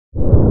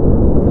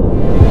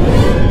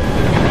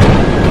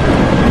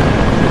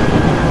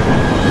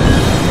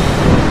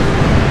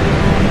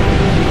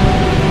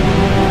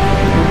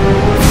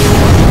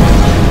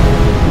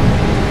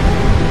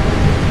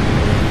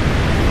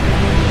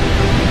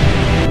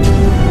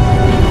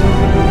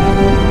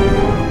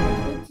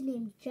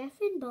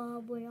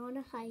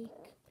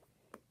hike,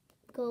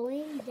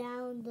 going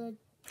down the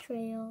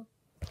trail,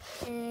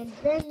 and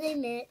then they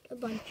met a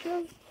bunch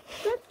of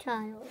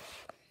reptiles.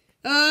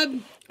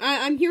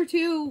 I'm here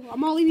too.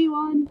 I'm Olibee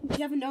 1, if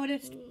you haven't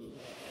noticed.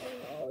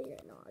 Oh,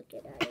 you're not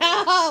good at it.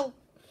 Ow!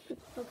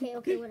 Okay,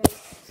 whatever.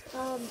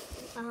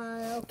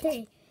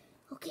 Okay.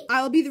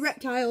 I'll be the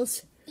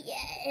reptiles. Yeah,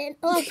 and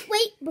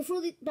wait,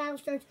 before the battle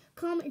starts,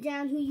 comment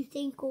down who you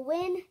think will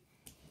win.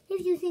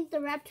 If you think the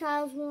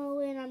reptiles will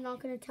win, I'm not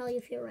going to tell you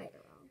if you're right or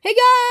wrong. Hey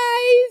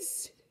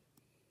guys!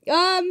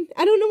 I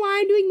don't know why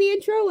I'm doing the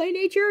intro. Hey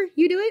Nature,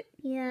 you do it?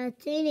 Yeah,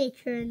 it's A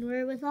Nature, and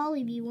we're with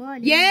Olibee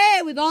 1.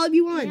 Yeah, with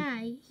Olibee 1.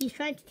 Yeah, he's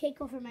trying to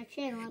take over my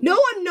channel. I'm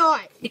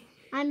not.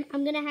 I'm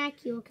gonna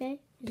hack you, okay?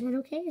 Is that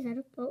okay? Is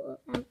that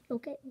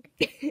okay?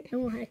 I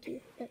won't hack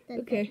you.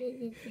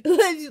 Okay.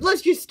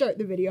 Let's just start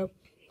the video.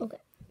 Okay.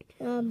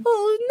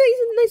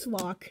 Nice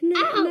walk.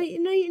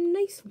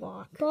 Nice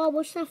walk. Bob,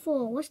 what's that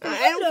for? What's that?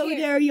 I don't know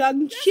there,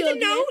 young children.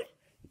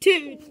 Just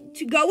a note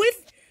to go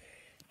with.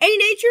 A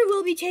Nature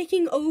will be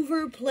taking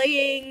over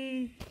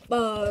playing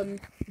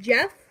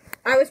Jeff.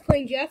 I was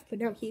playing Jeff, but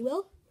now he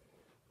will.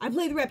 I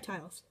play the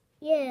reptiles.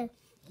 Yeah.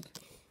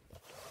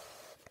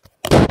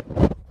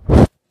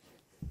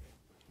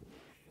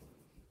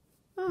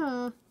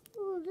 Oh,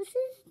 this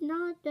is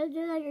not. Are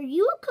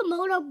you a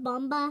Komodo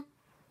Bumba?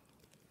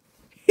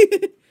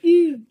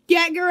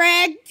 Get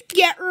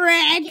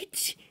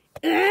wrecked.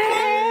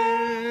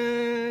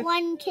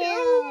 One kill.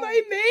 Oh,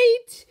 my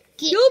mate.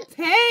 You'll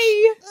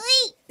pay.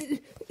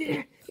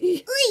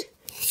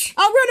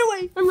 I'll run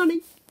away. I'm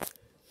running.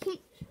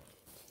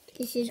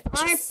 This is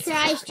our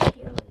prize.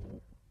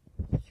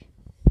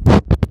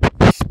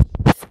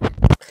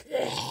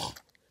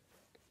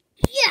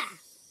 Yeah.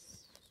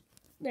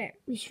 There,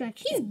 we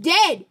stretched. He's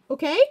dead.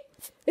 Okay,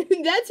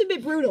 that's a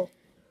bit brutal.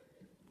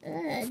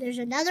 There's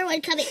another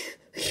one coming.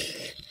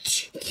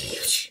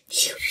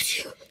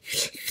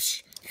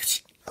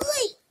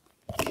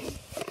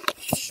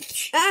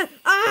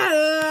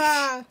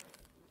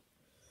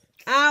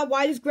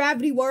 Why does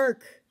gravity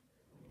work?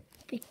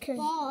 Because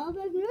Bob,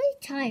 I'm really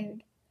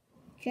tired.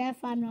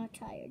 Jeff, I'm not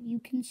tired. You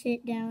can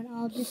sit down.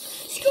 I'll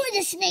just destroy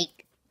the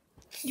snake.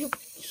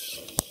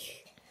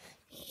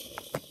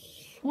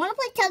 Want to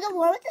play tug of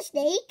war with the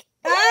snake?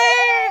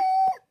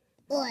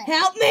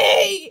 Help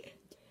me!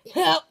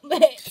 Help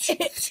me!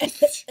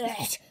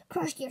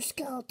 Crush your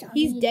skull, Tommy.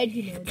 He's dead,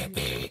 you know.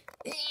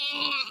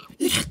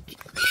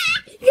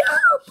 No,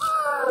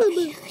 Bob!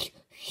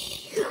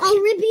 I'll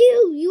rip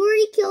you. You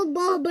already killed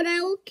Bob, but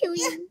I will kill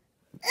you.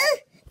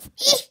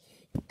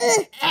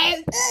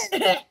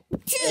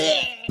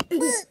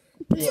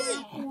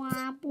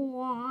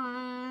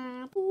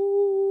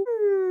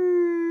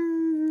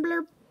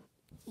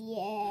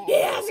 Yeah. He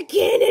has a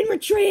cannon.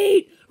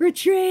 Retreat!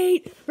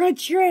 Retreat!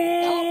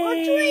 Retreat! Don't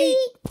retreat!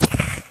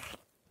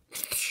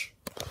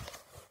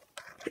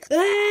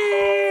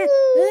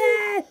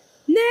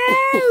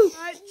 No!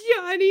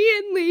 Johnny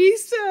and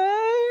Lisa!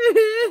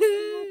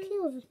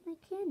 Kills with my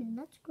cannon.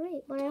 That's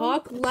great. But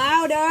Talk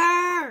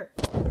louder!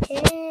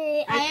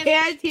 Okay, I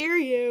can't hear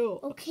you.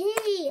 Okay,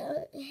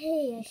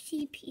 hey, I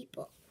see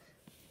people.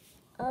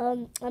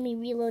 Let me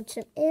reload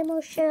some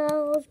ammo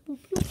shells. Boop,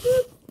 boop,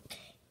 boop.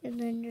 And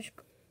then just...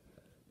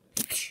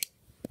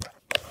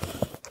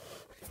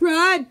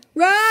 Run!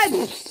 Run!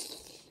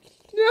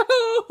 No!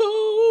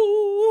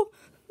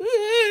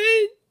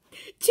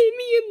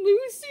 Timmy and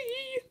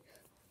Lucy!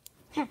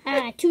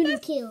 Haha, 2 new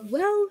kills.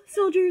 Well,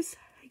 soldiers,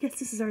 I guess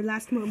this is our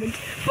last moment.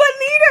 But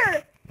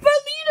leader!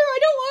 I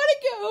don't want to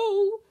go!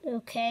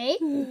 Okay,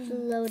 it's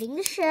loading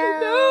the shell.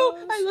 No,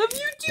 I love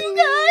you too,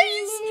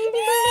 guys!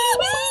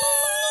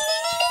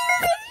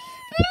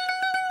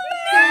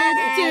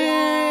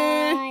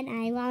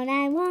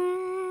 I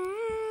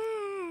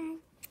won.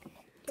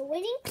 The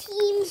winning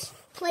team's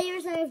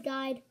players that have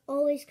died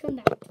always come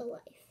back to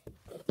life.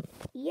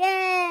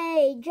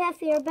 Yay!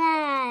 Jeff, you're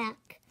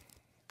back.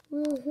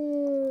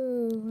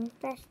 Woohoo!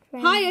 Best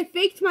friend. Hi, I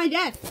faked my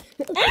death.